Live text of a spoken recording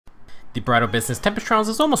The Bridal Business Tempest Trials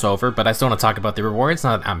is almost over, but I still want to talk about the rewards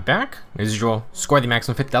now that I'm back. As usual, score the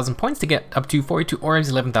maximum 50,000 points to get up to 42 orbs,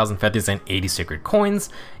 11,000 feathers, and 80 sacred coins.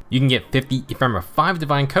 You can get 50 ephemera 5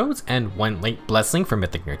 divine codes and 1 late blessing for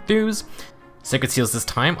mythic nerd thews. Sacred seals this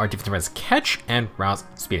time are Defense Res Catch and Rouse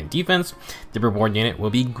Speed and Defense. The reward unit will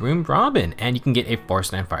be Groom Robin, and you can get a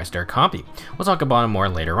 4-star 5-star copy. We'll talk about it more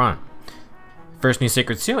later on. First new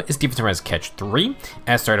Sacred Seal is Defense Res Catch 3.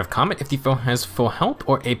 At start of combat, if the foe has full health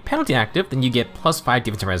or a penalty active, then you get +5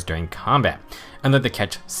 Defense Res during combat. Another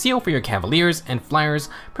Catch Seal for your Cavaliers and Flyers,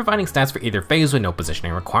 providing stats for either phase with no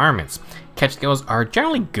positioning requirements. Catch skills are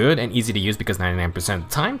generally good and easy to use because 99% of the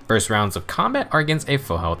time, first rounds of combat are against a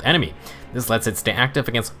full health enemy. This lets it stay active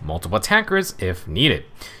against multiple attackers if needed.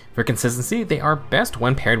 For consistency, they are best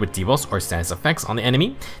when paired with debuffs or status effects on the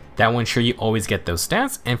enemy. That will ensure you always get those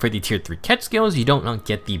stats, and for the tier 3 catch skills, you don't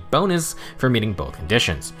get the bonus for meeting both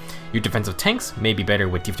conditions. Your defensive tanks may be better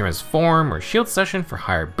with Defense Res Form or Shield Session for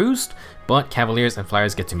higher boost, but Cavaliers and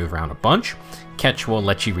Flyers get to move around a bunch. Catch will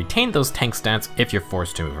let you retain those tank stats if you're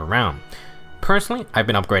forced to move around. Personally, I've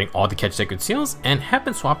been upgrading all the Catch Sacred Seals and have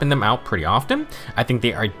been swapping them out pretty often. I think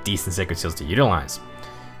they are decent Sacred Seals to utilize.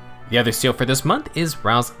 The other seal for this month is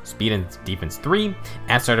Rouse Speed and Defense 3.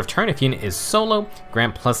 At start of turn, if unit is solo,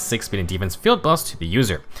 grant +6 Speed and Defense field buffs to the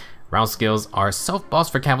user. Rouse skills are self-boss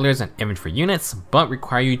for Cavaliers and infantry units, but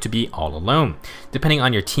require you to be all alone. Depending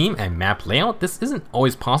on your team and map layout, this isn't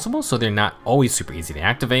always possible, so they're not always super easy to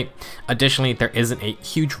activate. Additionally, there isn't a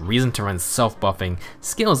huge reason to run self-buffing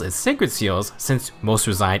skills as Sacred Seals, since most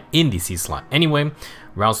reside in the C slot anyway.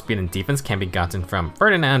 Rouse Speed and Defense can be gotten from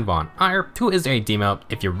Ferdinand von Eyre, who is a demote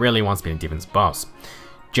if you really want Speed and Defense buffs.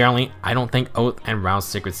 Generally, I don't think Oath and Rouse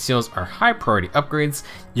Sacred Seals are high priority upgrades.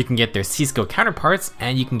 You can get their C-skill counterparts,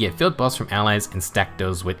 and you can get field buffs from allies and stack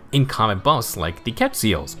those with in-combat buffs like the Catch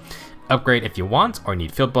Seals. Upgrade if you want or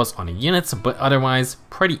need field buffs on the units, but otherwise,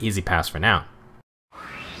 pretty easy pass for now.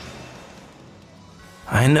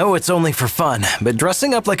 I know it's only for fun, but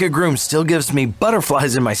dressing up like a groom still gives me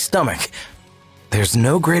butterflies in my stomach. There's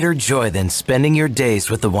no greater joy than spending your days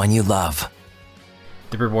with the one you love.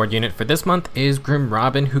 The reward unit for this month is Groom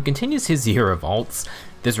Robin, who continues his year of ults.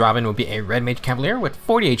 This Robin will be a Red Mage Cavalier with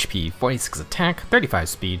 40 HP, 46 attack, 35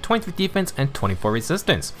 speed, 23 defense, and 24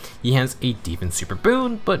 resistance. He has a defense super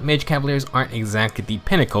boon, but Mage Cavaliers aren't exactly the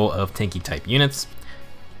pinnacle of tanky type units.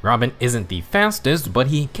 Robin isn't the fastest, but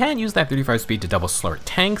he can use that 35 speed to double slower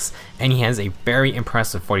tanks, and he has a very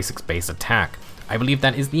impressive 46 base attack. I believe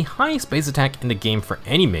that is the highest base attack in the game for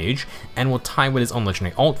any mage, and will tie with his own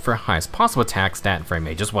legendary ult for highest possible attack stat for a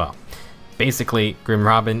mage as well. Basically, Groom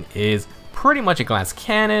Robin is pretty much a glass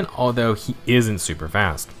cannon, although he isn't super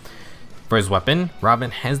fast. For his weapon,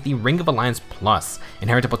 Robin has the Ring of Alliance Plus,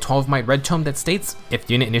 inheritable 12 might red tome that states, if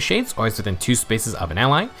the unit initiates or is within 2 spaces of an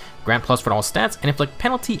ally, grant plus for all stats and inflict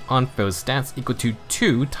penalty on foes stats equal to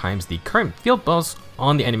 2 times the current field buffs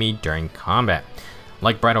on the enemy during combat.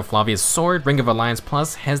 Like Bridal Flavia's sword, Ring of Alliance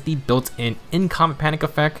Plus has the built-in in-combat panic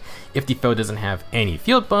effect. If the foe doesn't have any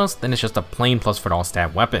field buffs, then it's just a plain plus for all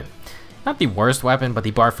stat weapon. Not the worst weapon, but the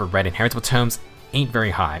bar for red inheritable tomes ain't very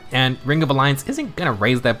high, and Ring of Alliance isn't gonna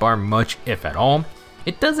raise that bar much, if at all.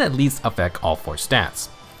 It does at least affect all 4 stats.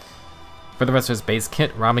 For the rest of his base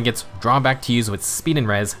kit, Robin gets drawback to use with Speed and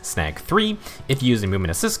Res Snag 3. If you use a movement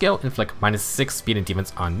assist skill, inflict -6 speed and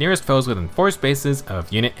defense on nearest foes within 4 spaces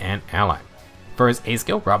of unit and ally. For his A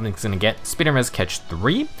skill, Robin is going to get Speed and Res Catch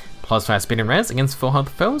 3, +5 Speed and Res against full health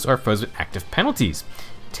foes or foes with active penalties.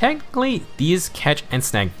 Technically, these Catch and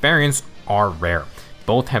Snag variants are rare.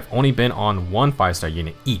 Both have only been on 1 5-star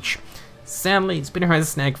unit each. Sadly, Speed and Res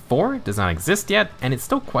Snag 4 does not exist yet, and it's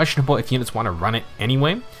still questionable if units want to run it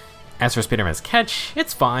anyway. As for Speed and Res Catch,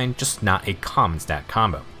 it's fine, just not a common stat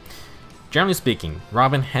combo. Generally speaking,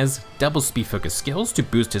 Robin has double speed focused skills to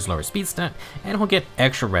boost his lower speed stat, and he'll get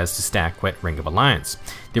extra res to stack with Ring of Alliance.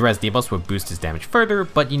 The res debuffs will boost his damage further,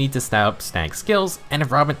 but you need to stack up snag skills, and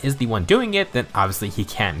if Robin is the one doing it, then obviously he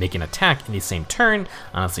can't make an attack in the same turn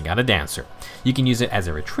unless he got a dancer. You can use it as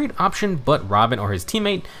a retreat option, but Robin or his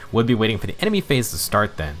teammate would be waiting for the enemy phase to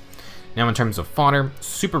start then. Now in terms of fodder,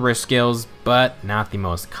 super rare skills, but not the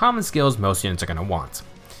most common skills most units are going to want.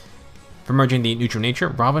 For merging the neutral nature,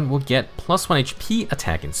 Robin will get +1 HP,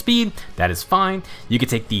 attack, and speed. That is fine. You could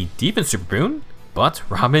take the defense super boon, but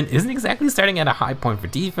Robin isn't exactly starting at a high point for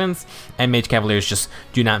defense, and Mage Cavaliers just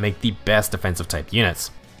do not make the best defensive type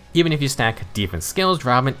units. Even if you stack defense skills,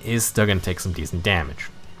 Robin is still going to take some decent damage.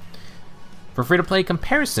 For free-to-play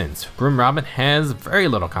comparisons, Groom Robin has very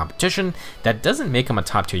little competition. That doesn't make him a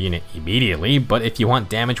top tier unit immediately, but if you want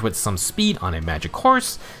damage with some speed on a magic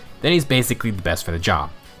horse, then he's basically the best for the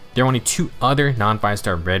job. There are only two other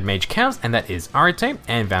non-5-star red mage cavs, and that is Arete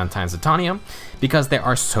and Valentine's Latania. Because there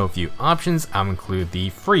are so few options, I'll include the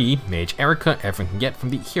free Mage Erica everyone can get from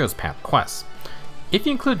the Hero's Path quest. If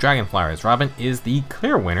you include Dragonflower as Robin is the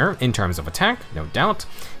clear winner in terms of attack, no doubt.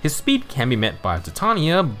 His speed can be met by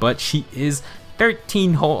Titania, but she is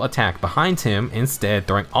 13 whole attack behind him, instead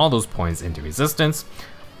throwing all those points into resistance.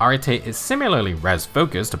 Arete is similarly res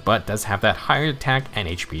focused, but does have that higher attack and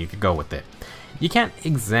HP to go with it. You can't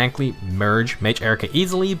exactly merge Mage Erica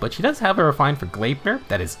easily, but she does have a refine for Gleipnir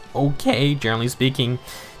that is okay, generally speaking.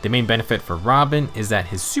 The main benefit for Robin is that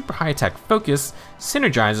his super high attack focus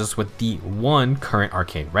synergizes with the one current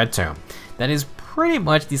arcane red tome. That is pretty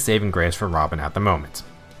much the saving grace for Robin at the moment.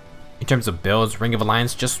 In terms of builds, Ring of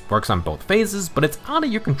Alliance just works on both phases, but it's out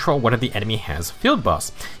of your control whether the enemy has field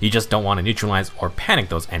buffs. You just don't want to neutralize or panic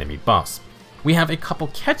those enemy buffs. We have a couple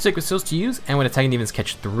catch sacred seals to use, and with attacking demons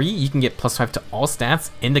catch 3, you can get +5 to all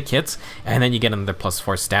stats in the kits, and then you get another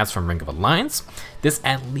 +4 stats from Ring of Alliance. This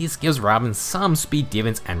at least gives Robin some speed,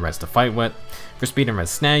 defense, and res to fight with. For speed and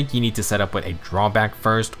res snag, you need to set up with a drawback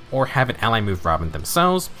first, or have an ally move Robin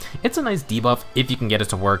themselves. It's a nice debuff if you can get it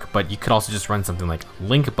to work, but you could also just run something like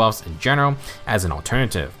link buffs in general as an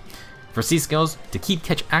alternative. For C skills, to keep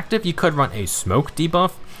catch active, you could run a smoke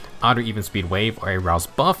debuff. Odd or even speed wave or a rouse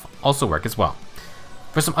buff also work as well.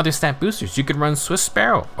 For some other stat boosters, you could run Swift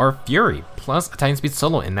Sparrow or Fury, plus a Titan Speed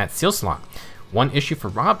solo in that seal slot. One issue for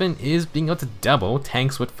Robin is being able to double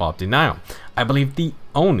tanks with Follow-up Denial. I believe the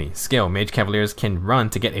only skill Mage Cavaliers can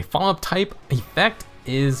run to get a follow-up type effect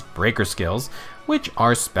is Breaker skills, which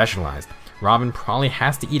are specialized. Robin probably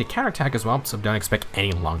has to eat a counterattack as well, so don't expect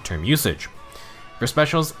any long-term usage. For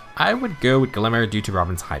specials, I would go with Glimmer due to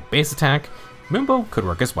Robin's high base attack. Moonbow could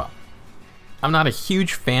work as well. I'm not a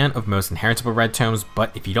huge fan of most inheritable red tomes,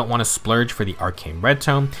 but if you don't want to splurge for the arcane red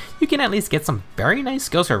tome, you can at least get some very nice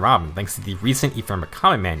skills for Robin thanks to the recent Ephemeral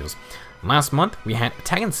Common manuals. Last month, we had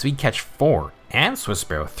Attack and Speed Catch 4 and Swift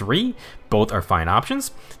Sparrow 3, both are fine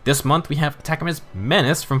options. This month we have Attack and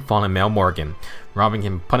Menace from Fallen Male Morgan. Robin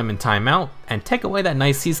can put him in timeout and take away that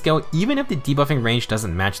nice C skill even if the debuffing range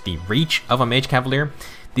doesn't match the reach of a Mage Cavalier.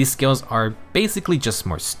 These skills are basically just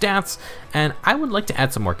more stats, and I would like to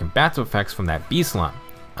add some more combative effects from that B slot.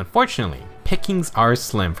 Unfortunately, pickings are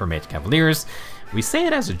slim for Mage Cavaliers. We say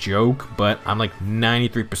it as a joke, but I'm like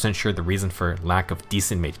 93% sure the reason for lack of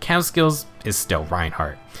decent Mage Cav skills is still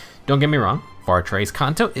Reinhardt. Don't get me wrong, Fartrace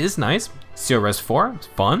Kanto is nice, Seal Res 4 is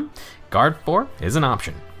fun, Guard 4 is an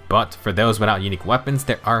option. But for those without unique weapons,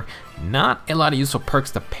 there are not a lot of useful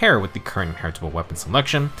perks to pair with the current inheritable weapon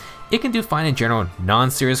selection. It can do fine in general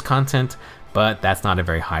non-serious content, but that's not a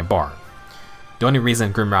very high bar. The only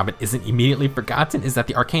reason Groom Robin isn't immediately forgotten is that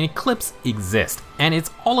the Arcane Eclipse exists, and it's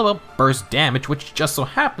all about burst damage, which just so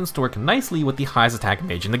happens to work nicely with the highest attack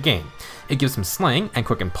mage in the game. It gives him Sling and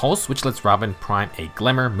Quick Impulse, which lets Robin prime a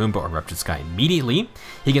Glimmer, Moonbow, or Ruptured Sky immediately.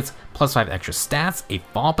 He gets +5 extra stats, a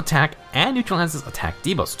follow-up attack, and neutralizes attack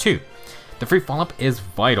debuffs too. The free follow-up is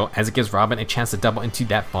vital as it gives Robin a chance to double into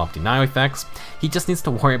that follow-up denial effects. He just needs to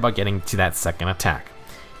worry about getting to that second attack.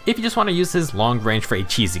 If you just want to use his long range for a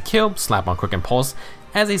cheesy kill, slap on Quick Impulse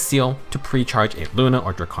as a seal to pre-charge a Luna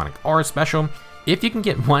or Draconic Aura special. If you can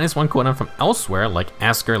get -1 cooldown from elsewhere like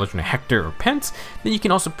Asker, Legend of Hector, or Pent, then you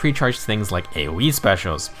can also pre-charge things like AoE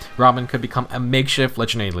specials. Robin could become a makeshift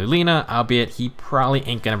Legendary Lilina, albeit he probably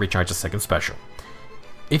ain't gonna recharge a second special.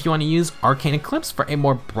 If you want to use Arcane Eclipse for a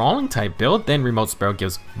more brawling type build, then Remote Sparrow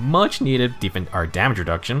gives much needed defense or damage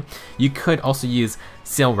reduction. You could also use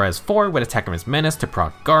Seal Res 4 with Attack and Menace to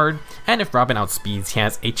proc Guard, and if Robin outspeeds, he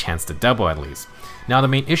has a chance to double at least. Now the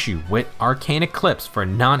main issue with Arcane Eclipse for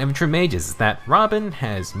non-infantry mages is that Robin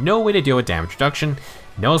has no way to deal with damage reduction,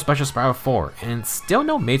 no special Spiral 4, and still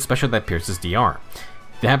no mage special that pierces DR.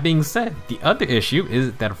 That being said, the other issue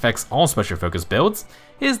is that affects all special focus builds,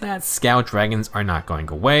 is that Scout Dragons are not going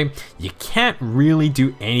away. You can't really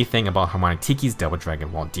do anything about Harmonic Tiki's Double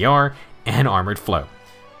Dragon Wall DR and Armored Flow.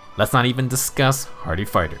 Let's not even discuss Hardy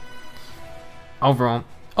Fighter. Overall,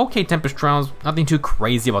 okay Tempest Trials, nothing too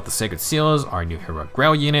crazy about the Sacred Seals, our new Heroic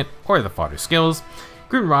Grail unit, or the fodder skills.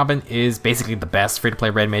 Groom Robin is basically the best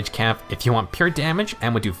free-to-play Red Mage Cav if you want pure damage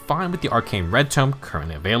and would do fine with the Arcane Red Tome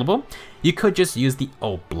currently available. You could just use the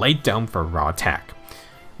old Blade Dome for raw attack.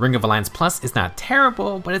 Ring of Alliance Plus is not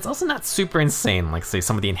terrible, but it's also not super insane like say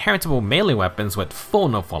some of the inheritable melee weapons with full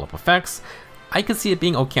no follow-up effects. I could see it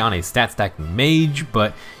being okay on a stat stack mage,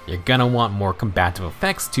 but you're gonna want more combative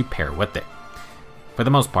effects to pair with it. For the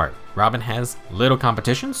most part, Robin has little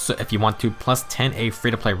competition, so if you want to +10 a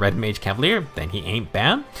free-to-play Red Mage Cavalier, then he ain't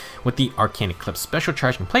bad. With the Arcane Eclipse special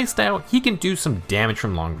charging playstyle, he can do some damage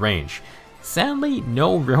from long range. Sadly,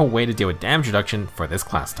 no real way to deal with damage reduction for this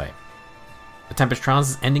class type. The Tempest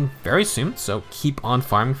Trials is ending very soon, so keep on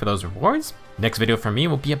farming for those rewards. Next video from me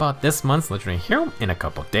will be about this month's legendary hero in a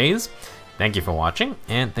couple days. Thank you for watching,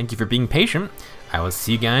 and thank you for being patient. I will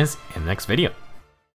see you guys in the next video.